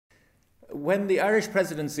When the Irish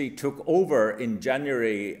Presidency took over in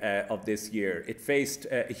January of this year, it faced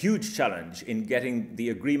a huge challenge in getting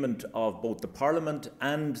the agreement of both the Parliament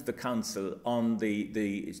and the Council on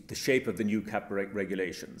the shape of the new CAP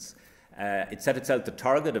regulations. It set itself the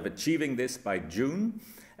target of achieving this by June.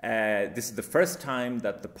 This is the first time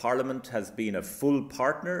that the Parliament has been a full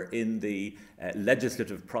partner in the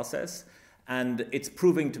legislative process, and it's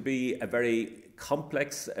proving to be a very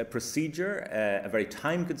complex procedure, a very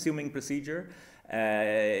time-consuming procedure.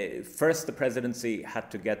 First, the Presidency had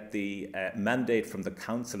to get the mandate from the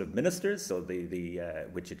Council of Ministers, so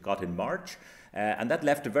which it got in March, and that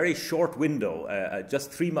left a very short window,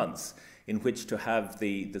 just 3 months, in which to have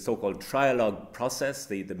the so-called trialogue process,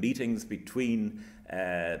 the meetings between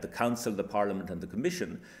the Council, the Parliament and the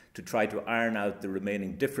Commission, to try to iron out the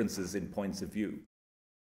remaining differences in points of view.